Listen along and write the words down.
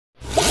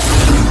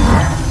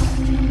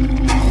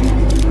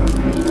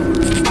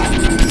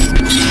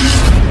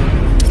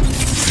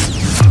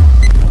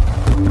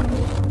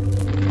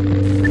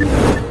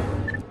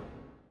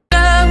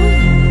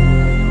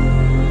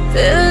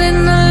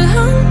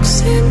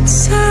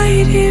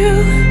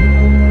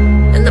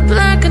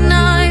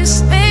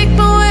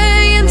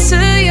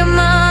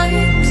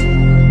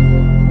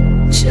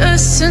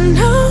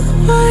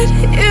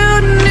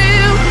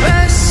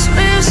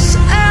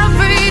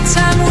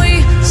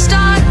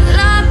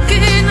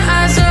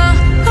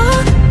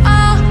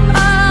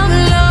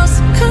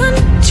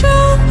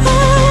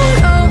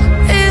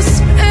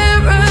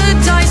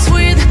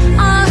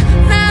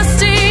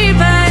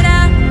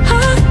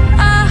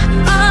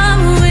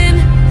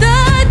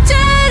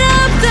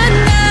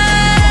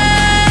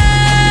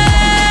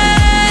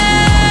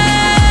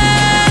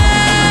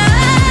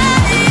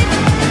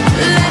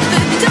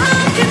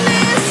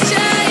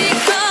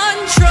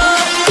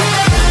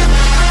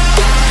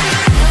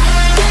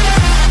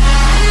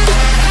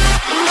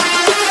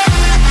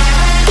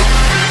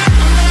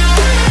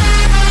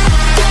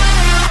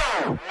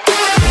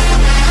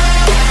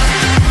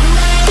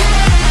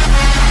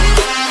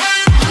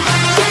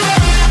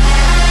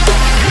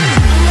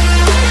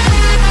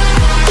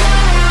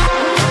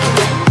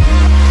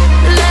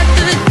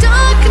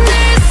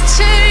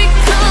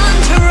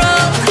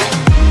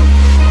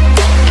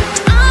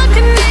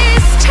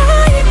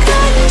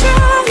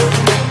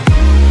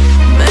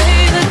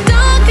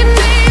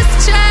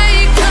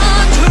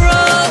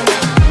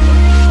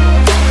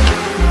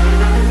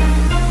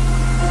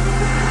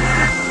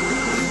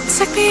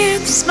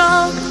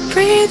smoke,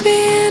 breathe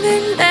me in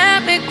and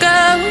let me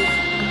go.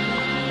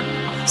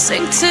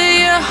 Sink to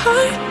your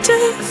heart to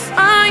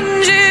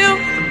find you.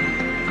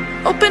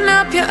 Open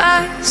up your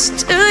eyes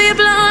till you're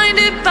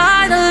blinded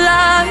by the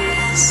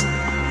lies,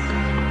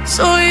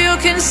 so you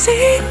can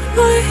see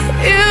what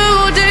you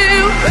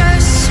do.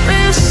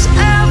 Restless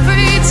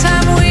every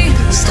time we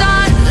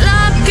start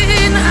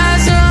locking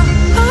eyes.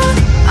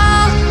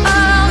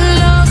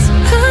 Lost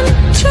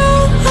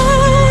control.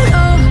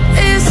 Oh,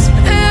 it's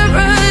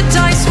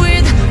paradise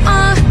with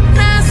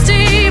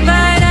honesty,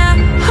 but I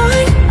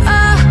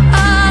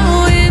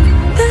in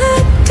the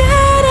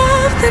dead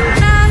of the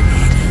night.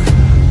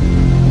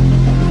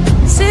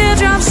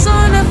 Teardrops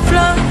on the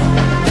floor.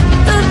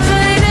 The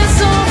pain is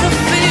over.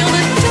 Feel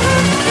the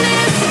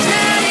darkness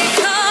take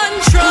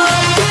control.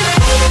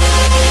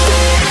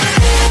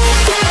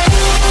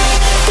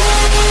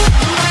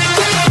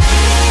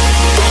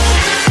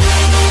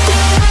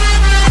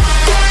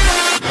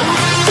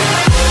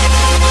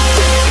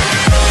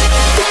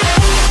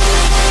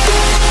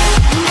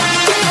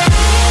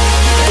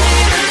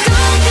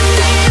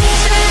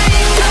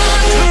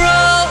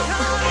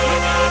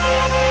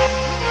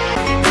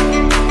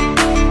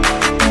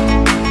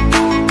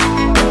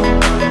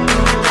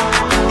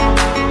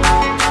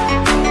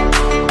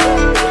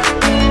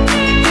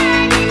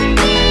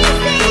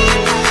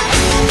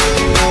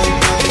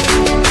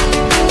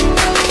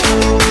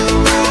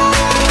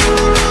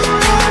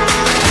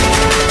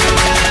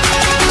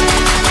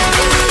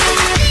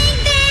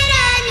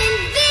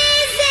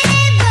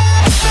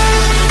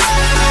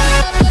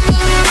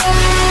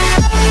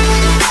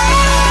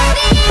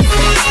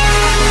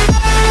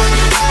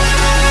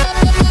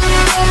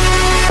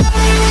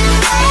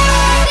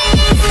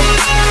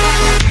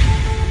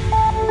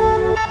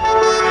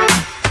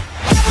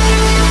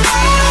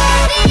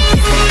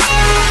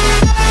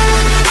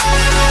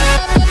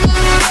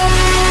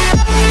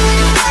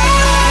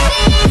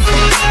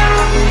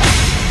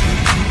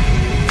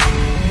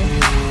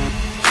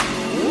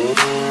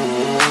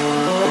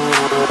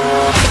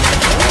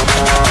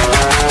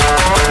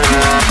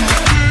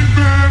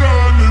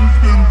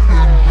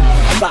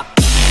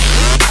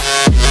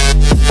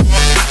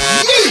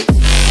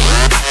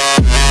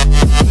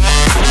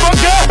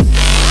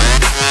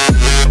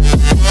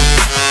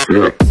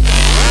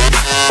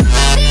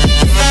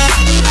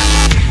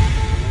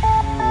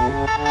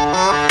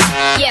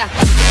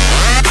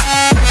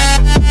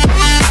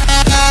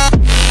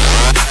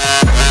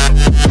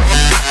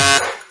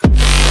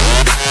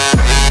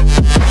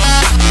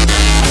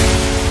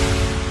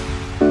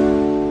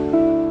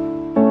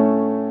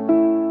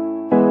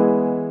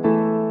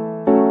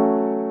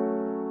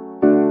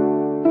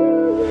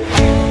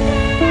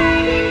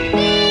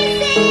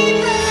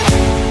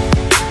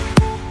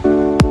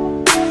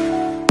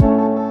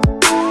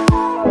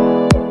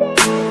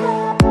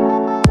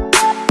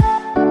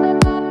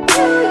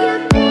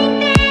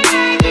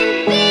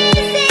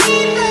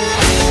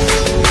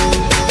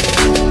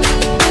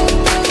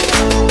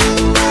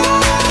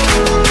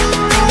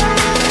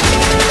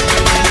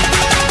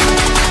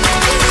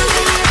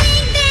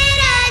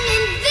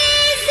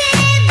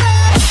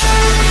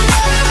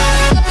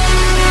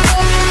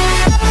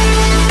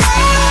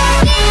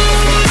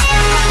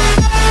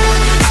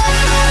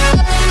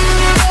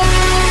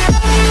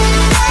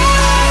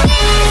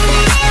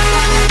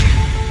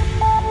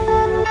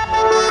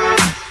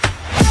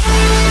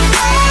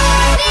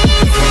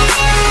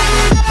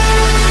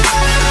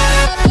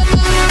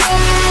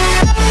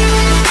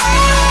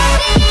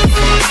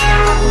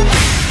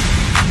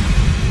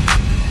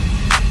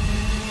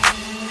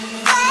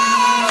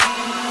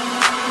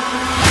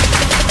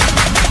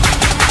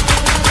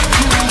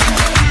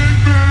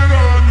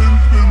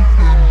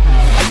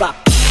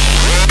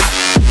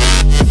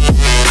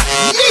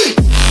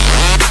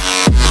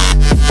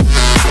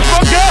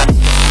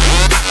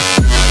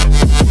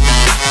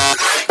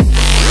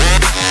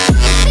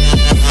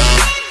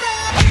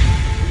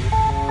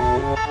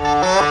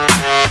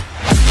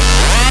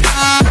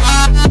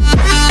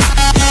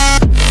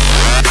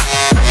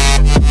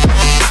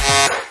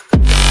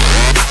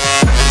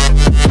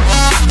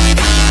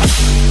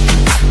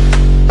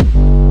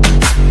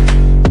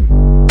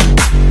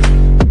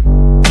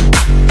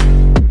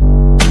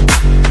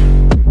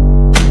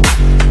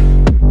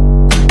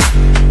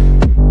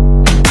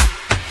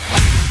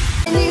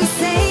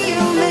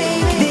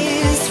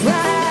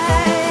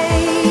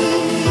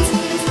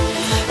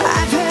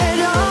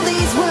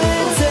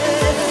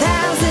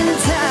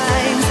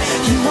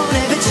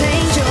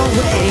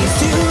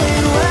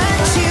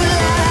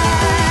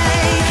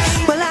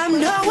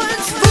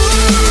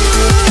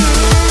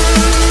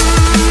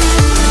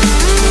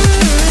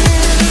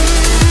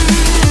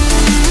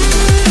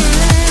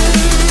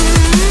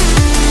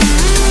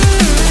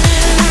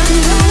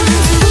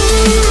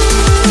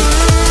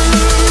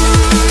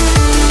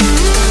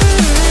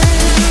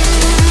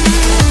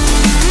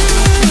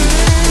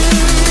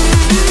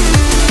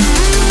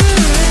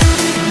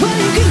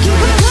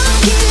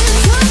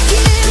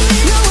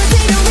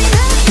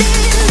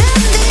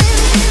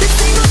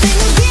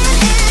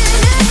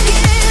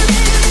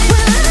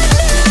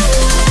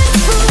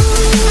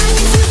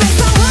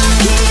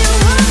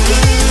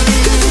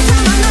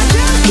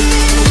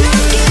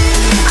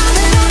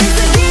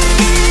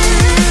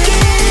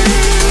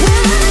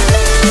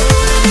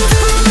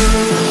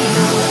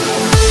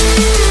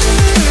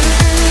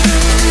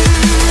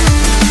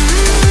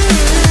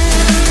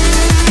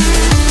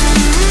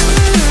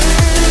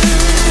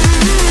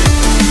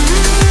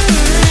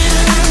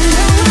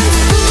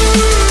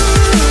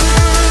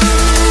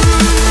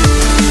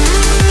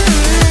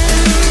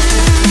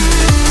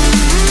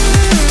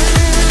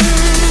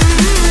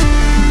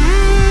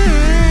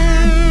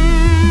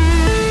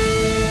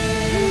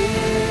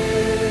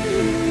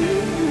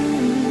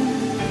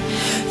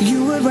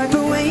 You would wipe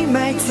away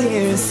my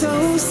tears,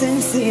 so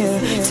sincere,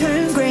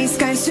 turn gray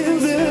skies to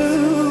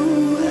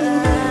blue.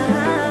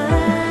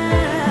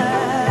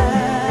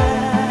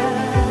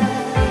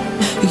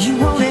 You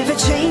won't ever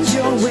change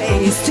your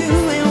ways,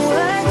 doing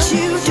what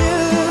you do.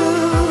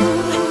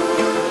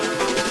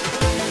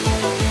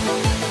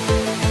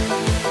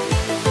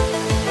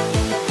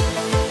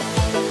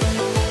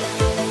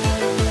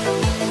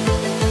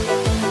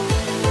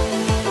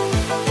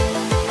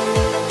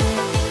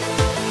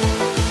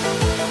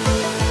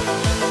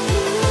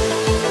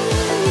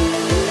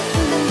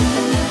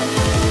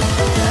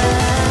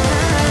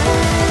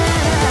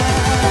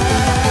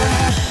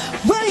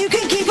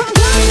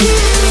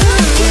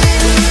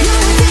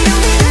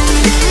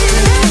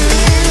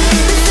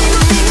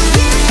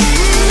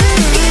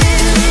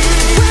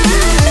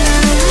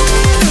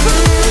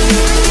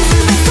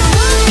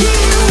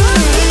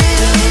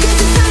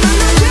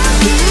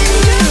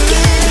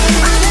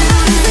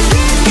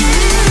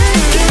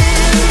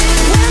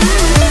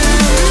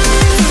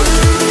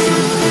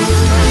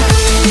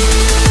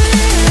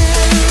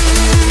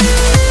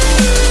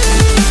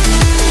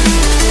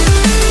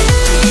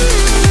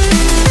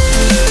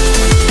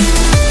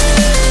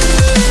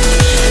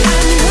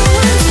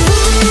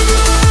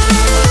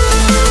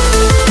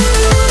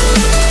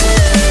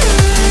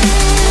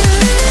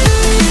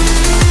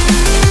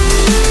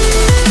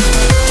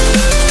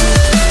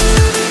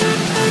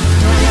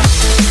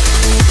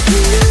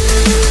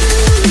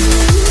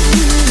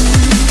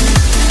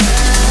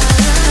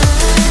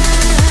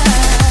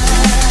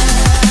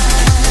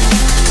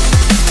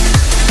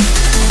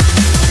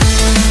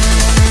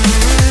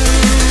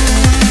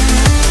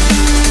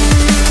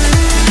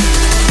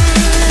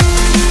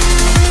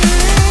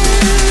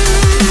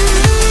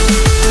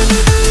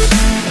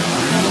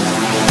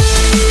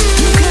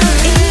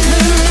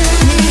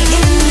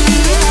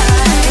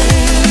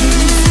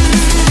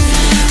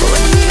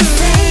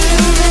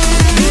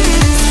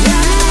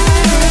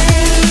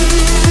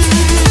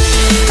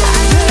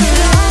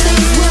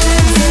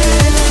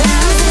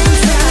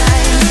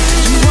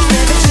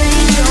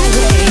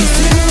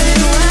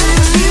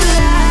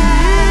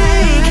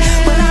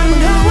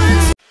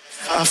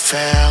 I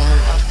fell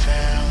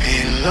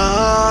and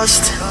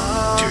lost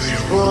to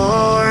the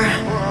war,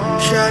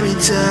 shot me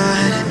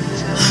dead.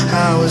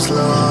 I was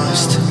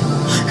lost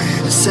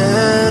and I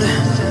said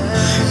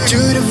to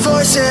the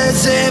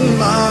voices in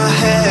my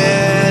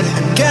head, I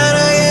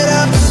gotta get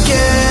up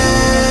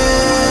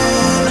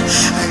again,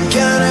 I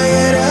gotta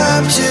get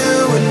up to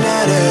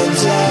another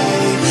day,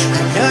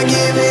 I'm not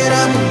giving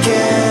up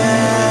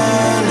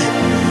again,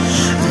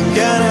 I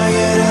gotta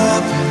get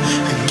up,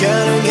 I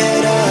gotta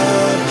get up.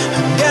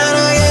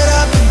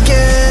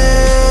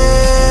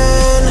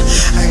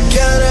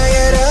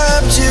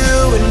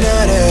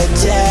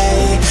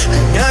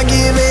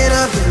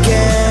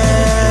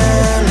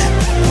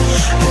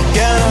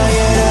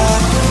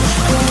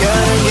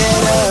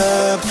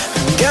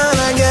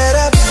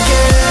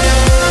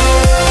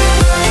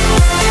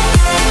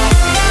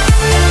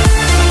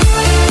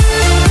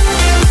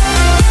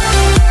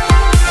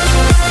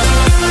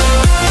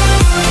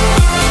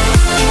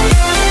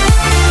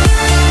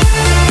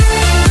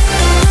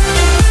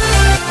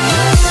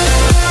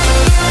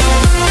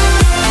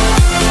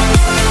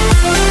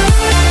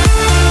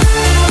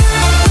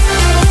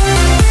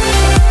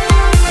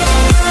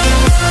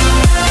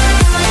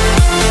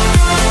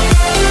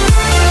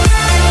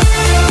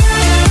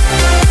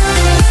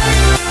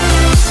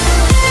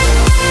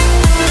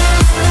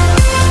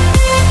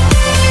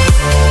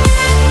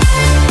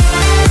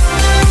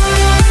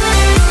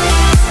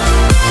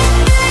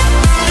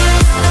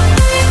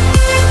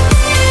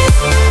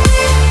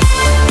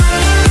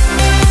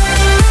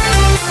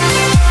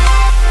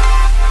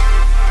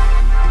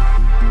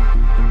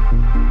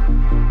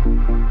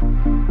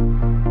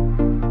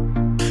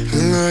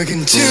 Look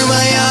into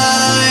my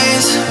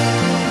eyes,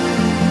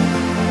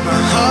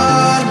 my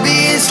heart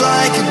beats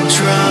like a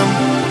drum.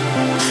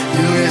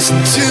 You listen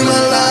to my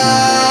life.